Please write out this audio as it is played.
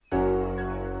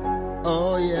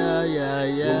Oh yeah, yeah,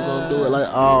 yeah. We gon' do it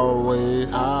like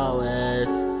always. Always,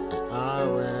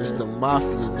 always. It's the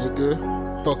Mafia, nigga.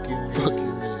 Fuck you, man. Fuck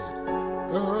you, man.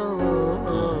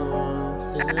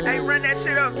 Hey, run that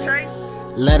shit up, Chase.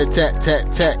 Ladder tat,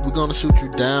 tat, tat. We gonna shoot you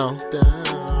down.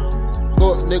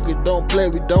 Fuck nigga, don't play.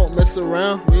 We don't mess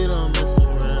around. We don't mess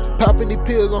around. Popping these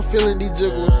pills, I'm feeling these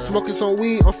jiggles. Smoking some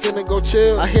weed, I'm finna go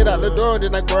chill. I hit out the door,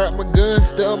 then I grab my gun.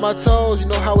 Stay on my toes, you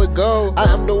know how it goes. I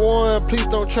am the one, please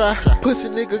don't try. Pussy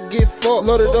nigga get fucked.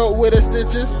 Loaded up with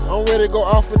extensions. I'm ready to go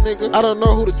off a nigga. I don't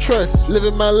know who to trust.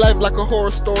 Living my life like a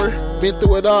horror story. Been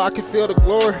through it all, I can feel the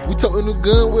glory. We took a new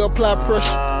gun, we apply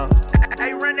pressure.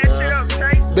 Hey, run that shit up,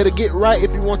 Chase. Better get right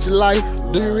if you want your life.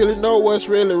 Do you really know what's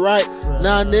really right?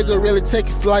 Nah, nigga, really take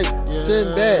a flight.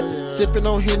 Sitting back, sipping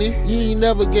on Henny. You ain't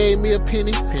never gave me a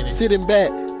penny. Sitting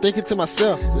back, thinking to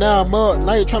myself. Now I'm up,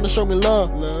 now you're trying to show me love.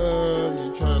 Love,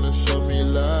 you trying to show me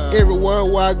love. Everywhere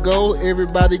where I go,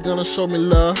 everybody gonna show me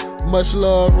love. Much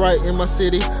love right in my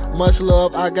city. Much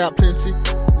love, I got plenty.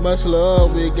 Much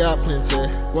love, we got plenty.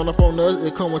 Run up on us,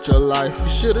 it come with your life. You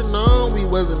should've known we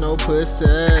wasn't no pussy.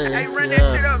 Hey, run that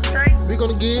shit up, Chase. We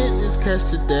gonna get this cash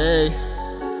today.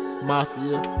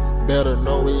 Mafia, better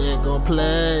know we ain't gonna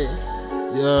play.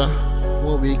 Yeah,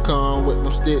 when we come with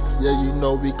them sticks, yeah, you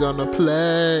know we gonna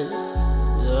play.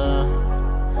 Yeah,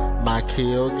 my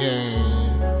kill game.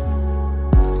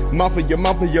 Mafia,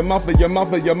 mafia, mafia,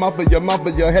 mafia, mafia,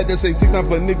 mafia. Had to say 6 times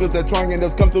for niggas that trying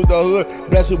us come through the hood.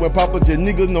 Blast it with Papa J.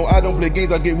 Niggas know I don't play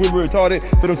games, I get real retarded.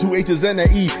 For them 2 H's and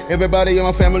an E. Everybody in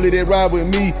my family, they ride with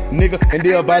me, nigga, and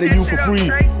they'll body you for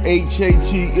free.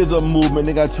 HAT is a movement,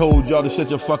 nigga. I told y'all to shut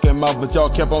your fucking mouth, but y'all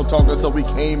kept on talking, so we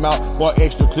came out. Bought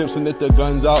extra clips and let the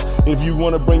guns out. If you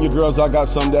wanna bring your girls, I got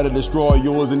some that'll destroy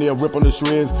yours, and they'll rip on the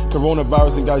shreds.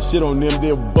 Coronavirus and got shit on them,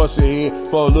 they'll bust your head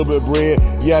for a little bit of bread.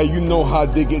 Yeah, you know how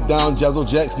they get down. Jazzle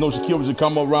Jacks, no Shaquille should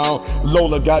come around.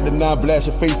 Lola got the 9, blast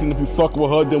your face, and if you fuck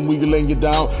with her, then we laying you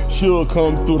down. She'll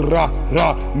come through, rah,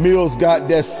 rah. Mills got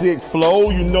that sick flow,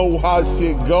 you know how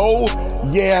shit go.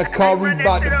 Yeah, Curry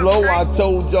about to blow. I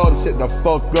told y'all to shut the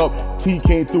fuck up. T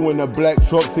came through in a black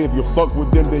truck, say if you fuck with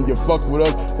them, then you fuck with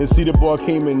us. Then CitoBoi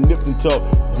came and nipped and tucked.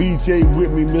 VJ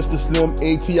with me, Mr. Slim,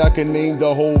 AT, I can name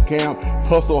the whole camp.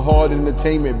 Hustle hard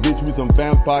entertainment, bitch, we some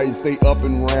vampires, stay up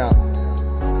and round.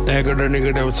 There go the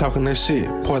nigga that was talking that shit.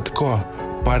 Park the car,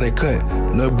 buy that cut.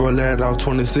 Lil' bro let it off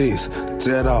 26.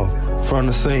 Jet off, from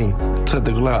the scene. Took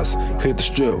the glass, hit the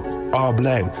strip. All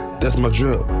black, that's my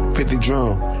drip. 50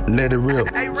 drum, let it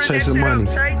rip. Chasing money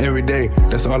every day,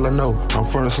 that's all I know. I'm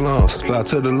from the slums, slide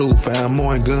to the loop. Found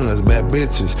more guns, bad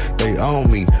bitches. They own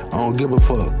me, I don't give a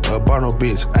fuck about no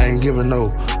bitch. I ain't giving no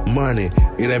money.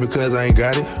 It ain't because I ain't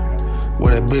got it.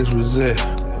 Where that bitch was at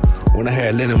when I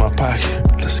had lint in my pocket.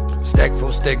 Stack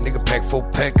full stack, nigga, pack full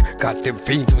pack. Got them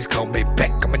fiends, always call me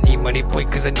back. I'ma need money, boy,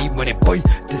 cause I need money, boy.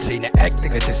 This ain't an act,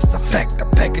 nigga, this is a fact. I'm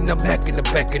packing the Mac in the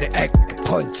back of the act. The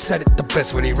punch said it the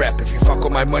best when he rap. If you fuck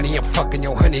with my money, I'm fucking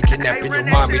your honey, kidnapping your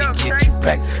mommy to get you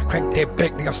back. Crack that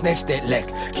back, nigga, snatch that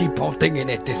lack. Keep on thinking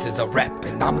that this is a rap,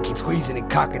 and I'ma keep squeezing and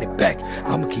cocking it back.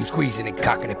 I'ma keep squeezing and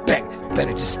cocking it back.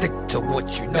 Better just stick to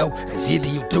what you know, cause either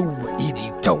you do or either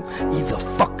you don't. Either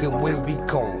fucking where we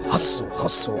gon' hustle,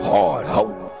 hustle hard,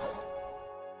 ho.